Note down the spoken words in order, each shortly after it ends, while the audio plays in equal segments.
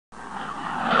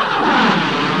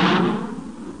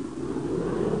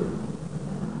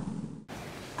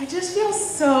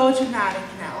so dramatic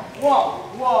now. Whoa,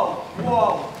 whoa,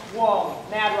 whoa, whoa.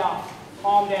 Mad Rob,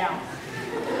 calm down.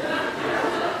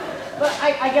 But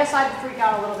I guess I'd freak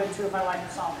out a little bit too if I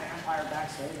like saw a vampire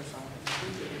backstage or something.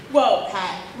 Whoa,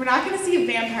 Pat, we're not going to see a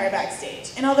vampire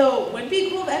backstage. And although it would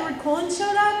be cool if Edward Cullen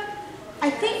showed up,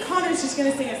 I think Connor's just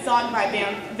going to sing a song by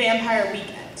Vampire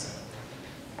Weekend.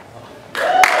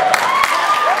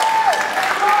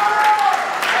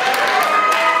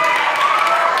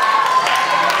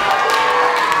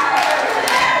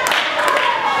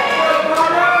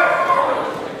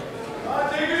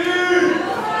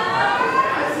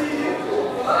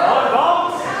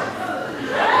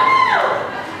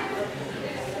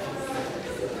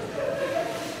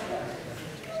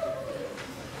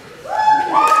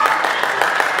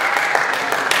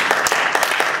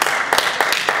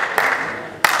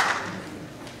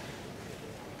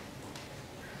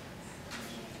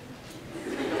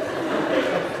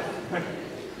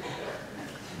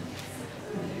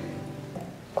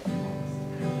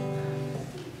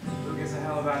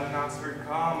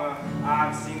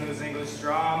 I've seen those English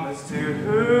dramas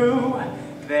too,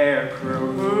 their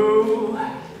crew.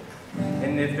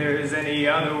 And if there's any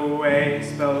other way,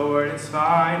 spell the word, it's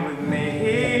fine with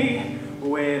me,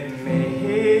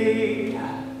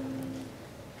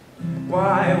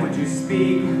 Why would you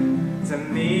speak to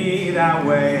me that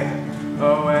way?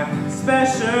 Oh,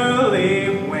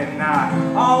 especially when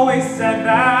I always said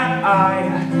that I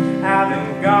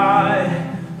haven't got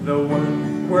the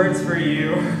words for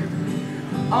you.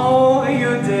 Oh,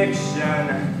 your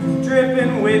diction,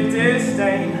 dripping with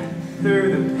disdain.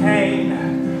 Through the pain,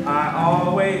 I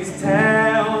always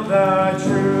tell the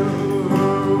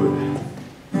truth.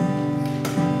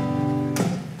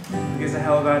 Gives a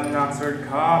hell about an Oxford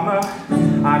comma.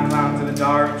 I climbed to the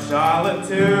dark Charlotte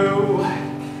too.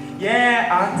 Yeah,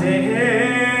 I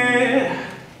did.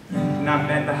 And I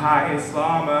met the highest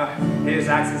llama. His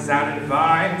accent sounded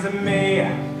fine to me.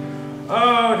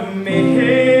 Oh, to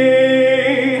me.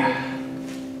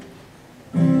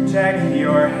 Check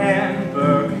your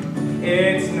handbook,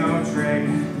 it's no trick.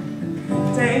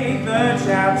 Take the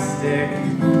chapstick,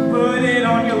 put it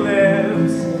on your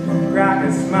lips. Crack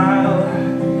a smile,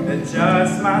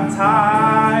 adjust my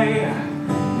tie.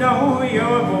 Know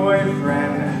your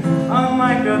boyfriend,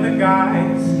 unlike other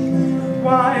guys.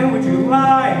 Why would you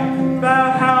lie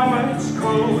about how much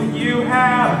coal you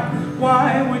have?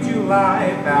 Why would you lie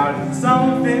about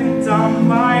something dumb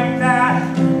like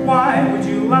that? Why would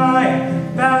you lie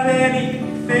about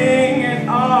anything at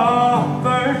all?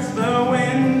 First the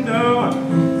window,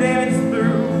 then it's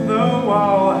through the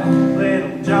wall.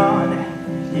 Little John,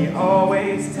 he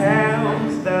always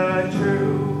tells the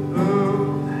truth.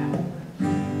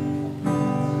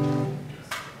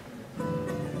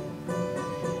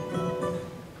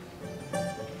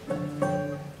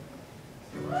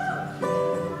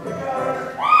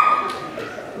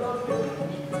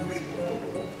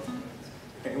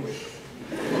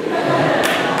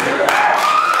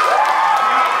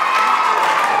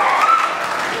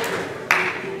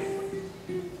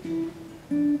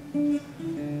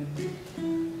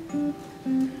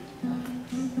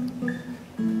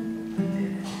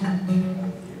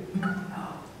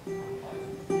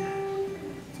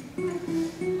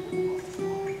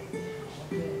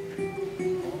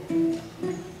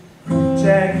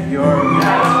 Check your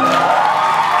mask.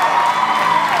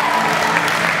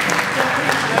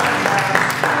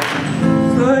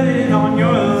 Put it on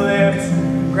your lips.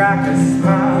 Crack a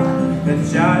smile.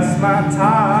 Adjust my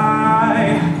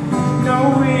tie.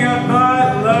 Know your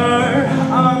butler,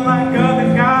 unlike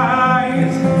other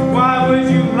guys. Why would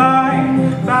you lie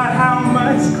about how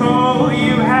much coal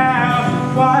you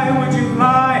have? Why would you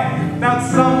lie about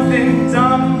something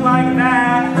dumb like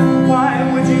that? Why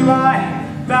would you lie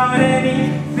about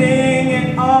anything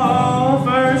at all?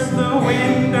 First the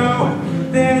window,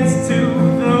 then it's to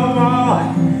the wall.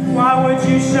 Why would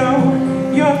you show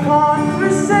your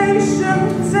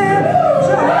conversations and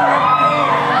show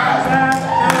at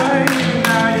the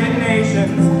United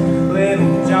Nations?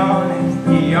 Little John,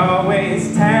 he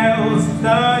always tells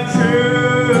the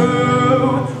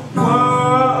truth. Whoa.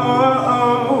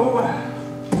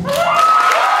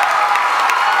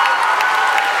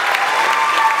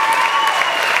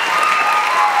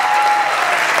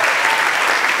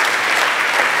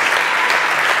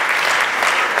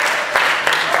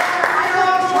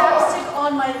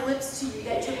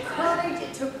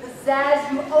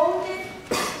 You owned it,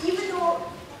 even though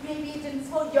maybe it didn't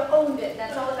float, you owned it.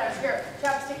 That's all that matters. Here,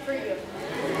 chapstick for you.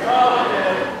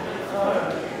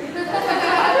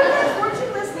 Weren't you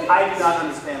listening? I do not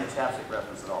understand the chapstick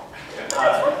reference at all.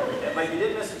 But you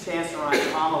did miss a chance to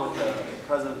rhyme comma with the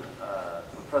present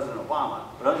President Obama.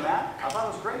 But other than that, I thought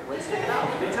it was great. Way to stick it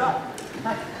out. Good job.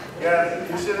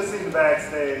 Yeah, you should have seen the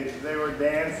backstage. They were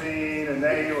dancing and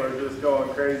they were just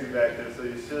going crazy back there, so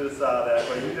you should have saw that.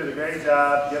 But you did a great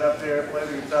job. Get up there, play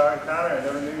the guitar. Connor, I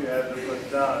never knew you had this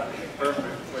much talent. Perfect.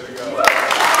 Way to go.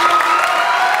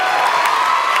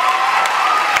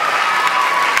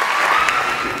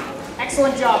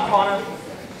 Excellent job, Connor.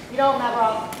 You know, Matt,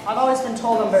 I've always been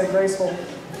told I'm very graceful.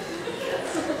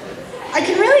 I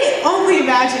can really only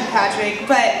imagine, Patrick,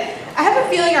 but I have a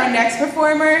feeling our next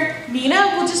performer,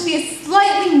 Nina, will just be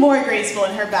slightly more graceful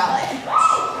in her ballet.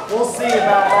 We'll see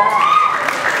about that.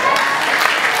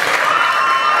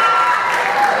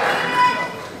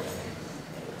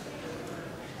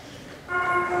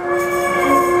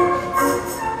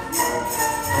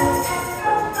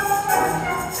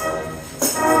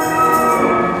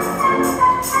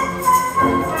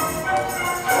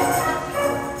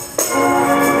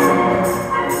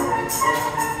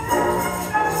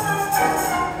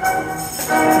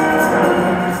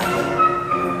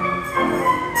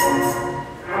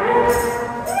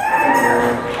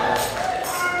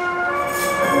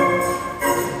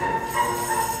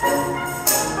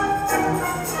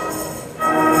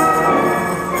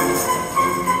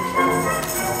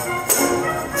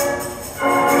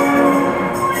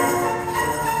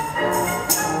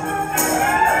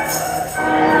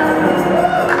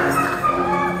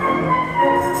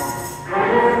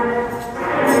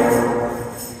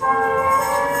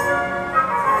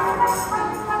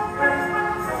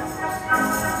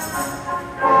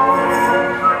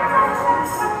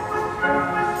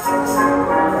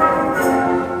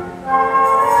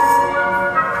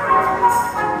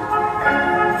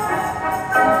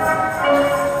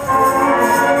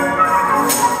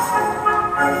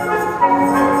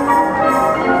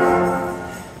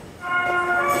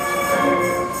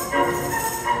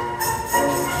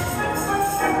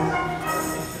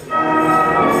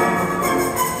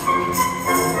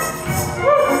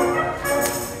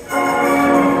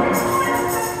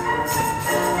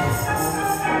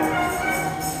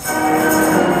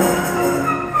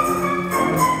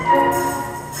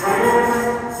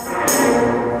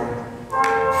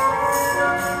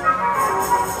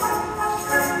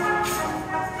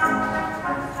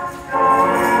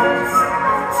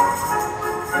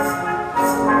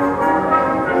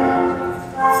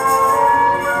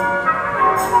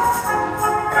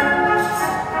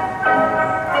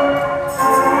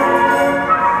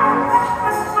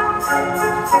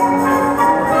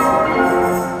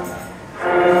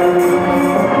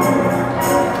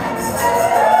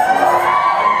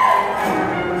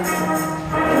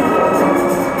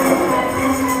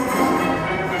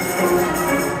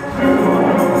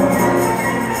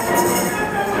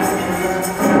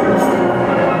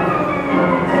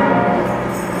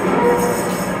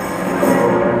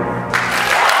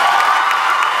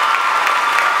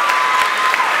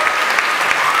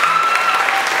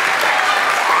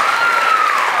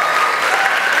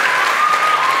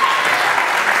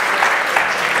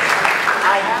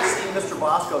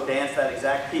 Dance that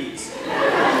exact piece. He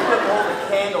could hold a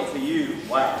candle to you.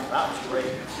 Wow, that was great.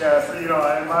 Yeah, so in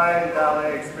my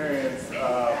ballet experience,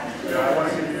 I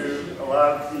want to give you a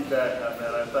lot of feedback on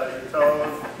that. I thought your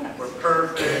toes were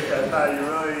perfect. I thought you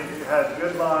really had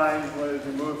good lines as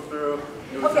you moved through.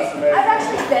 It was just amazing. I've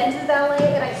actually been to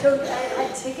ballet and I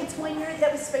had tickets one year.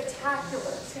 That was spectacular.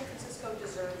 San Francisco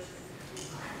deserves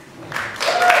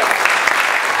you.